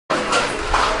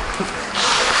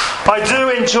I do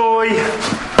enjoy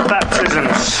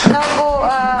baptisms. Много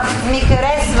ми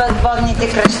харесват водните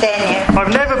кръщения.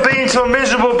 I've never been to a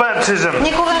miserable baptism.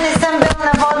 Никога не съм бил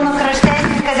на водно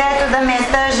кръщение, където да ми е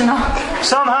тъжно.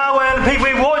 Somehow when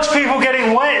we watch people getting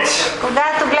wet,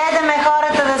 Когато гледаме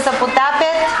хората да се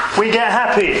потапят, we get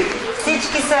happy.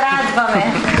 всички се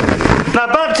радваме. Now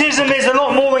baptism is a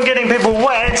lot more than getting people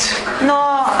wet.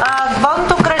 Но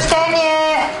водното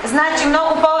кръщение значи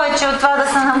много повече от това да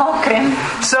се намокрим.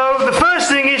 So the first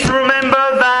thing is to remember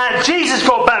that Jesus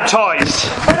got baptized.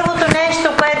 Първото нещо,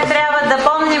 което трябва да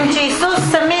помним, че Исус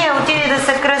самия отиде да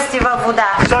се кръсти във вода.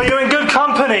 So you're in good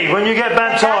company when you get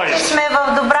Така че baptized. сме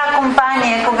в добра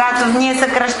компания, когато ние се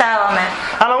кръщаваме.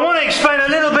 And I want to explain a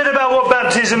little bit about what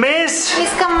baptism is.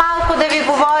 Искам малко да ви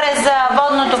говоря за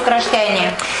водното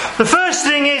кръщение. The first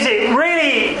thing is it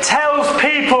really tells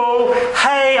people,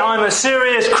 hey, I'm a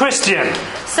serious Christian.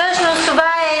 Всъщност това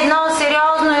е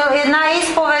една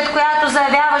изповед, която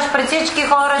заявяваш пред всички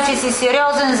хора, че си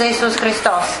сериозен за Исус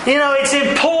Христос. You know, it's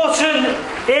important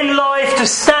in life to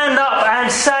stand up and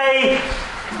say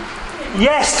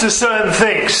yes to certain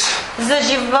things.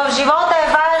 В живота е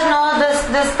важно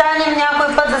да станем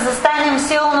някой път, да застанем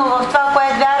силно в това,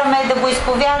 което вярваме и да го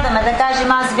изповядаме, да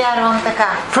кажем аз вярвам така.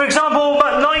 For example,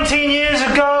 about 19 years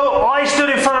ago, I stood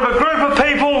in front of a group of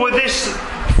people with this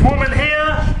woman here.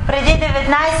 Преди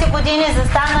 19 години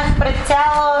застанах пред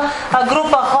цяла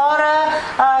група хора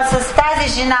с тази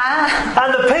жена.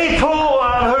 And the people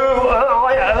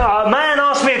a man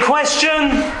asked me a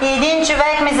question. И един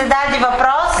човек ми зададе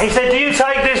въпрос. He said, do you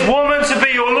take this woman to be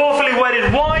your lawfully wedded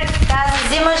wife? Каза,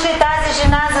 взимаш ли тази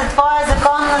жена за твоя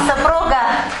законна съпруга?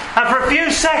 And for a few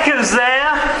seconds there,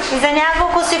 И за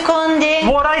няколко секунди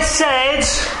what I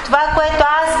said това, което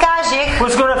аз кажех,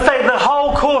 was going to affect the whole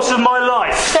course of my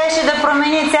life. щеше да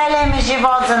промени целия ми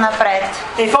живот за напред.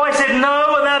 If I said no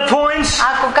at that point,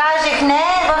 Ако кажех не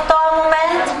в този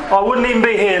момент, I wouldn't even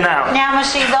be here now.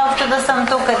 нямаше изобщо да съм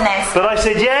тук днес. But I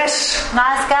said yes, Но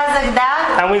аз казах да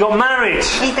and we got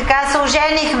married. и така се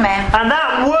оженихме. And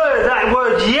that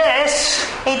word yes,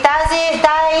 И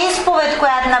тая изповед,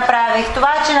 която направих,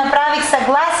 това, че направих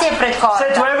съгласие пред said to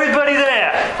хората, everybody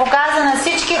there, показа на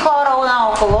всички хора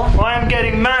наоколо, I am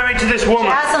getting married to this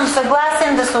woman. аз съм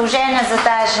съгласен да се оженя за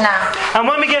тази жена. And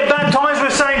when we get baptized,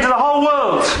 we're saying to the whole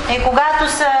world, И когато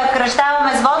се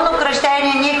кръщаваме с водно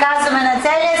кръщение, ние казваме на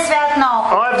целия свят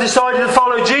наоколо, I've decided to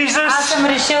follow аз Jesus, съм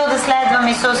решил да следвам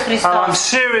Исус and I'm Христос.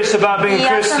 serious about being И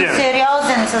аз съм Christian.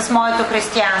 сериозен с моето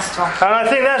християнство. And I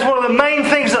think that's one of the main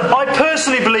things that I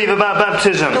personally believe about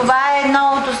baptism. Това е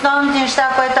едно от основните неща,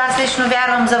 което аз лично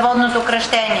вярвам за водното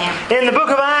кръщение. In the book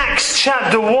of Acts,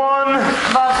 chapter 1,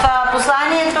 В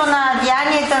посланието на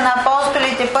Деянията на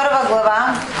апостолите, 1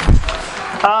 глава,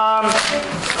 I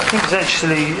think it's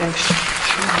actually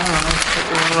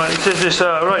right. It says this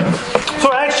right. So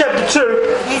Acts chapter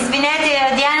 2, извинете,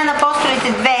 Деяния на апостолите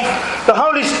 2. the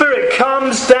Holy Spirit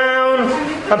comes down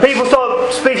and people start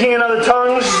speaking in other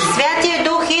tongues. Святия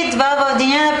Дух идва в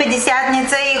деня на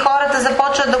Петдесятница и хората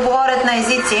започват да говорят на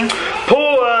езици.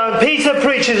 Peter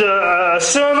preaches a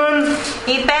sermon,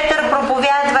 И Петър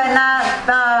проповядва една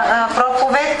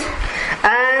проповед.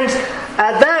 and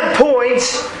at that point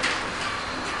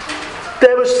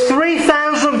there was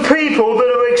 3,000 people that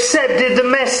have accepted the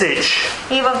message.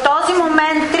 И в този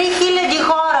момент 3000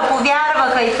 хора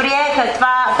повярваха и приеха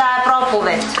тая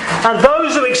проповед. And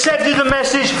those who accepted the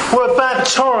message were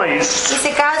baptized. И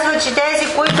се казва, че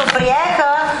тези, които приеха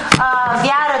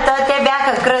вярата, те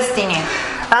бяха кръстени.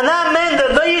 And that meant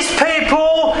that these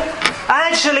people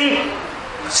actually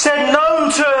said no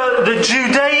to the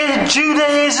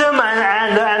Judaism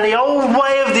and the old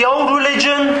way of the old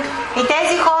religion. И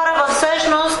тези хора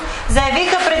всъщност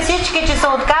заявиха пред всички, че се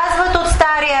отказват от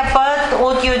стария път,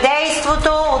 от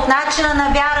юдейството, от начина на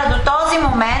вяра до този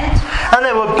момент. And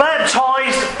they were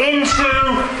baptized into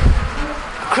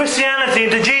Christianity,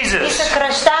 into И Jesus. се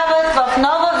кръщават в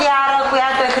нова вяра,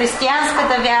 която е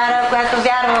християнската вяра, която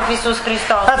вярва в Исус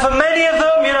Христос. And for many of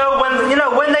them,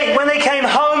 when they came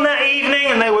home that evening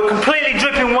and they were completely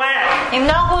dripping wet, И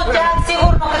много от тях,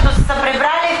 сигурно като са се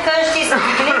прибрали вкъщи, са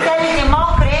били целите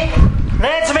мокри,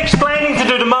 they had some explaining to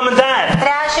do to mum and dad,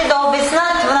 трябваше да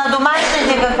обяснат на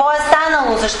домашните какво е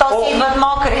станало, защо си идват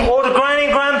мокри. or to granny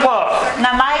and grandpa.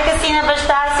 На майка си, на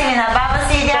баща си или на баба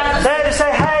си и дядо They had to си.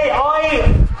 say, hey, I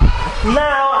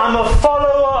now am a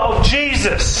follower of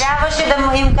Jesus. Трябваше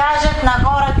да им кажат на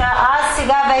хората, аз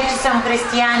сега вече съм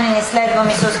християнин и следвам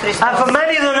Исус Христос. And for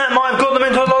many of them, that might have got them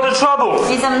into a lot of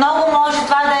trouble. И за много може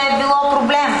това да е било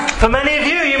проблем. For many of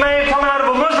you may have come out of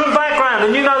a Muslim background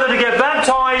and you know that to get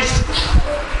baptized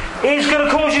is going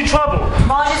to cause you trouble.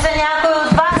 Може за някой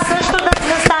от вас също да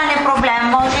стане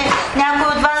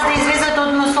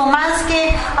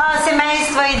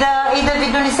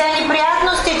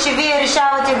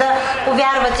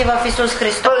вярващи в Исус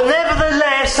Христос. But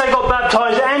nevertheless, they got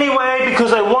baptized anyway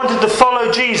because they wanted to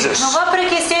follow Jesus. Но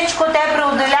въпреки всичко, те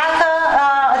преодоляха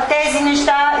тези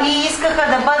неща и искаха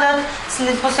да бъдат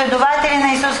последователи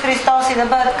на Исус Христос и да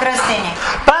бъдат кръстени.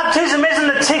 Baptism isn't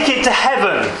a ticket to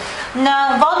heaven.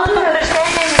 На водното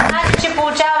кръщение не значи, че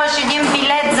получаваш един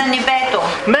билет за небето.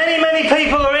 Many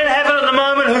people are in heaven at the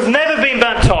moment who've never been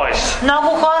baptized. Много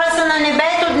хора са на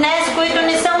небето днес, които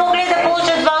не са могли да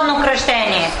получат водно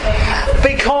кръщение.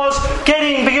 Because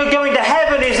going to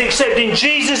heaven is accepting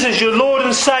Jesus as your Lord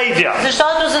and Savior.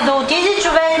 Защото за да отиде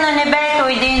човек на небето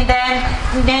един ден,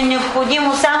 е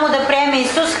необходимо само да приеме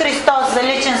Исус Христос за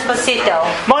личен спасител.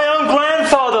 My own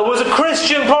grandfather was a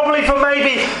Christian probably for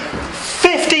maybe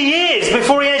 50 years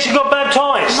before he actually got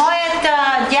baptized. Моят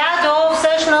дядо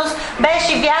всъщност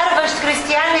беше вярващ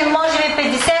християнин, може би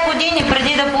 50 години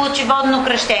преди да получи водно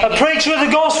кръщение. A preacher of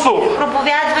the gospel.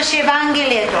 Проповядваше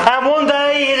Евангелието. And one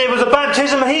day there was a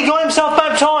baptism and he got himself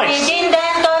baptized. Един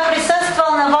ден той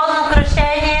присъствал на водно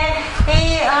кръщение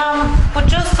и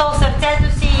почувствал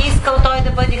сърцето си и искал той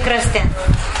да бъде кръстен.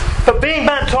 But being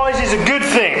baptized is a good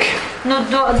thing. Но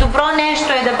добро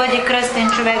нещо е да бъде кръстен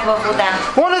човек във вода.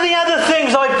 One of the other things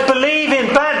I believe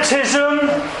in baptism,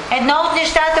 едно от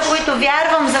нещата, които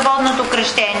вярвам за водното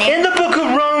кръщение, in the book of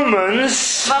Romans,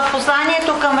 в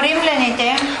посланието към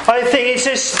римляните, I think it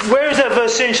says, where is that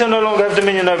verse? Sin shall no longer have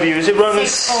dominion over you. Is it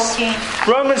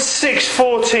Romans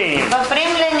 6:14? В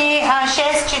Римляни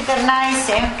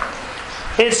 6:14.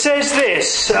 It says this.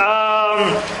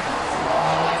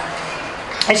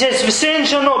 It says, for sin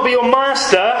shall not be your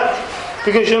master,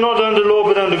 because you're not under law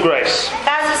but under grace.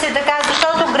 Казва се така,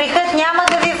 защото грехът няма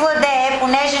да ви владее,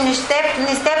 понеже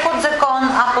не сте под закон,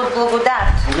 а под благодат.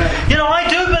 You know, I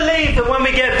do believe that when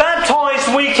we get baptized,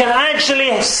 we can actually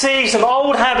see some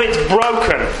old habits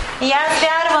broken. И аз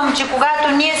вярвам, че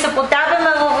когато ние се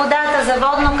потапяме във водата за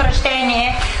водно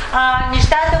кръщение,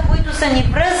 нещата, които са ни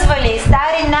бръзвали,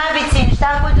 стари навици, неща,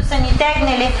 които са ни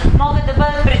тегнали, могат да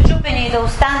бъдат пречупени и да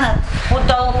останат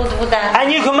отдолу под водата. And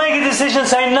you can make a decision and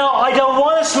say, no, I don't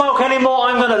want to smoke anymore.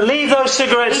 I'm going to leave those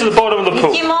cigarettes to the bottom of the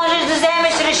pool. И ти можеш да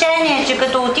вземеш решение, че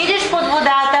като отидеш под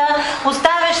водата,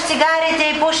 оставяш цигарите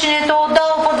и пушенето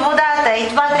отдолу под водата. И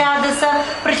това трябва да се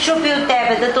пречупи от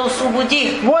тебе, да те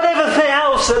освободи. Whatever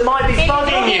else that might be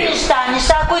bugging you.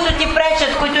 Неща, които ти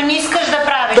пречат, които не искаш да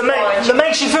правиш повече. That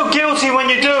makes you feel guilty when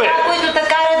you do it. Неща, които те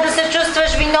карат да се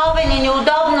чувстваш виновен и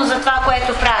неудобно за това,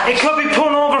 което правиш. It could be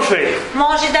pornography.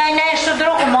 Може да е нещо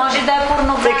друго, може да е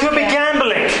порнография. It could be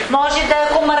gambling. Може да е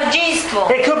комарджийство.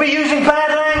 It could be using bad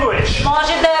language.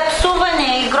 Може да е псуване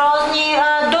и грозни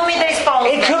думи да използва.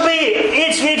 It could be,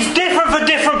 it's different for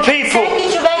different people.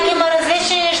 Всеки човек има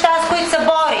различни неща, с които се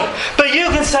бори. But you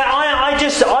can say,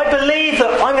 I believe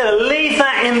that I'm going to leave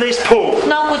that in this pool.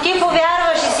 Но ако ти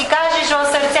повярваш и си кажеш в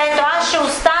сърцето, аз ще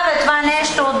оставя това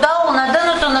нещо отдолу на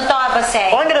дъното на този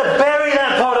басейн. I'm going to bury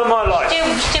that part of my life.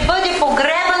 Ще бъде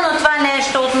погребано това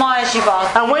нещо от моя живот.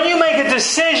 And when you make a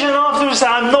decision afterwards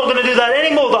that I'm not going to do that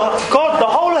anymore,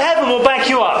 the whole of heaven will back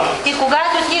you up. И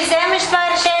когато ти вземеш това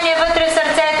решение вътре в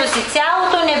сърцето си,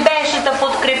 цялото небе ще те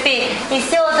подкрепи и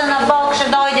силата на Бог ще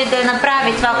дойде да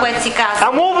направи това, което си казва.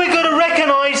 And what we've got to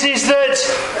recognize is that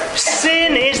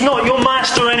sin is not your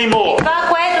master anymore. Това,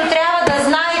 което трябва да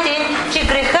знаете, че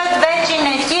грехът вече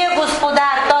не ти е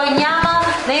господар. Той няма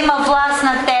да има власт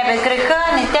над тебе. Греха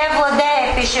не те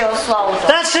владее, пише в Словото.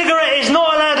 That cigarette is not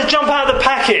allowed to jump out of the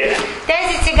packet.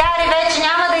 Тези цигари вече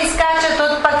няма да изкачат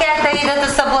от пакета и да те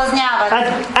съблазняват.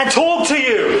 And talk to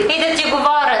you. И да ти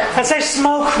говорят. And say,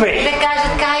 smoke me. И да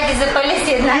кажат, кайде, запали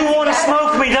си една You want to цигара.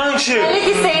 smoke me, don't you? Нали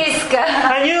ти се иска?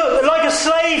 And you, like a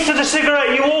slave to the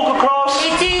cigarette, you walk across.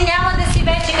 И ти няма да си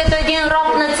вече като един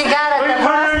роб на цигарата.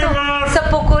 Просто се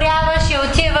покоряваш и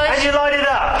отиваш And you light it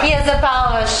up. и я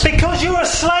запалваш. Because you're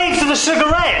a slave to the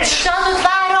cigarette. Защото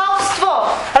това е робство.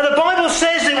 And the Bible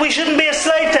says that we shouldn't be a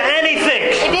slave to anything.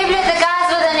 И Библията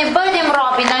казва да не бъдем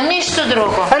роби на нищо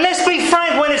друго. And let's be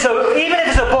frank, even if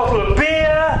it's a bottle of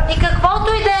beer, И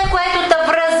каквото и да е, което те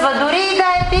връзва, дори и да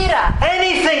е бира,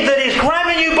 anything that is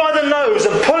grabbing you by the nose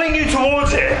and pulling you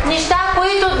towards it, неща,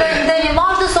 които да не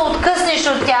можеш да се откъснеш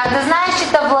от тях, да знаеш, че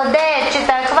те владее, че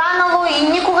те е хванало и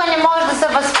никога не можеш да се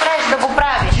възпреш да го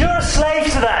правиш. you're a slave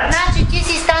to that. Значи ти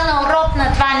си станал роб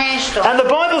на това нещо. And the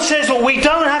Bible says that we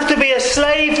don't have to be a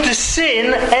slave to sin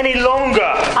any longer.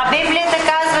 А Библията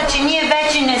казва, че ние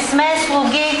вече не сме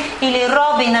слуги или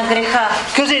роби на греха.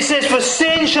 Because it says, for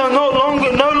sin shall no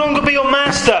longer be your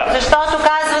master. Защото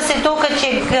казва се тук, че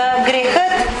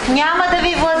грехът няма да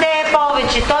ви владее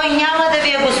повече. Той няма да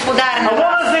ви е господар на And one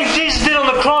вас. of the things Jesus did on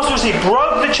the cross was he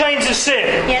broke the chains of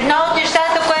sin. И едно от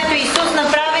нещата, което Исус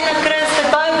направи на кръста,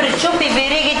 той пречупи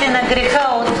веригите на греха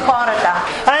от хората.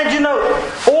 And you know,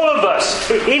 all of us,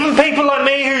 even people like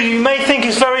me who you may think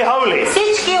is very holy,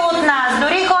 Всички от нас,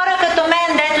 дори хора като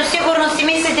мен, дето сигурно си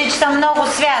мислите, че съм много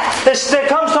свят. there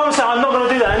comes time to say, I'm not going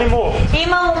to do that anymore.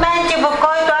 Има моменти, в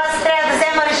който аз трябва да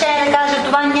взема решение да кажа,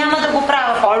 това няма да го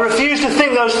правя. I refuse to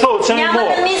think those thoughts Няма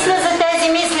anymore. да мисля за тези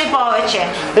мисли повече.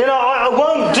 You know, I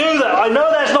won't do that. I know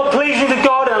that's not pleasing to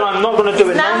God and I'm not going to do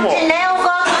it no Знам, че more. не е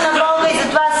угодно на Бога и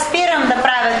затова спирам да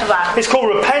правя това. It's called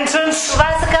repentance. Това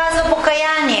се казва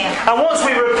покаяние. And once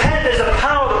we repent, there's a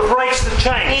power that breaks the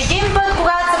chains. Един път,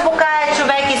 когато се покае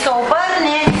човек и се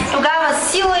обърне, тогава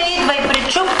сила идва и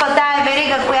пречупва тая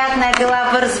верига, която не е била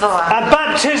вързвала. And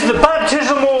the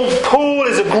baptismal pool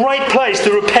is a great place to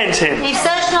repent in. И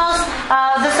всъщност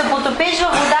да се потопиш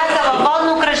във водата във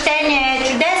водно кръщение е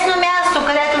чудесно място,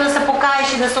 където да се покаеш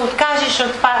и да се откажеш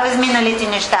от изминалите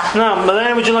неща. Now,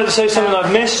 Melanie, would you like to say something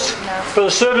I've missed?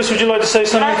 Brother Service, would you like to say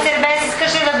something? Брат Сербес,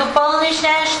 искаш ли да допълниш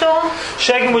нещо?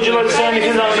 Shagan, would you like to say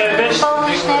anything that I may have Да missed?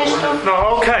 допълниш нещо? No,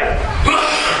 okay.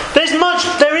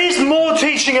 There is more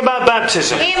teaching about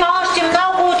baptism. Има още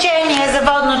много учение за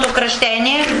водното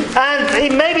кръщение.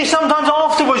 And maybe sometimes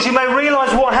afterwards you may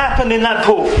realize what happened in that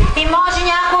pool. И може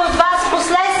някой от вас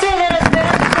последствие да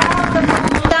разберат цялата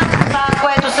пълнота на това,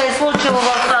 което се е случило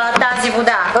в тази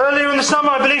вода. Earlier in the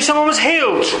summer, I believe someone was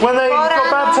healed when they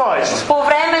got baptized. По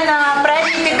време на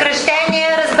предните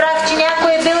кръщения разбрах, че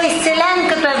някой е бил изцелен,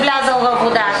 като е влязъл във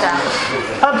водата.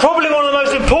 And probably one of the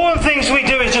most important things we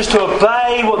do is just to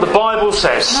obey what the Bible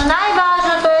says, Но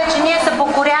най-важното е, че ние се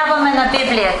покоряваме на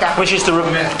Библията, which is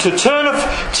to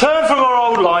turn from our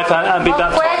old life and be в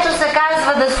baptized. което се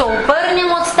казва да се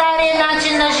обърнем от стария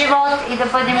начин на живот и да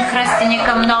бъдем кръстени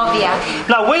към новия.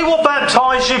 Now we will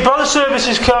baptize you. Brother Service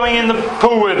is coming in the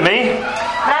pool with me,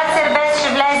 Брат Сербес ще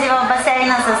влезе в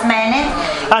басейна с мене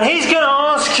and he's going to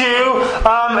ask you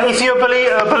if you're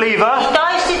a believer. и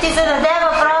той ще ти зададе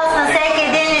въпрос на всеки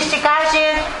един и ще каже,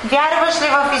 вярваш ли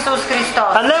в Исус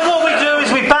Христос? And then what we do is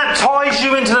we baptize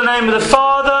you into the name of the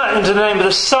Father, into the name of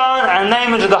the Son, and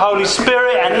name into the Holy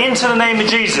Spirit, and into the name of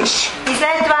Jesus. И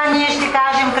след това ние ще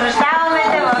кажем, кръщаваме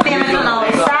те в името на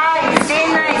Отца и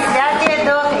Сина и Святия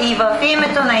Дух и в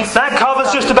името на Исус. That covers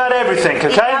just about everything, И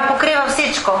okay? това покрива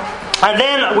всичко. And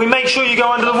then we make sure you go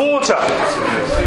under the water.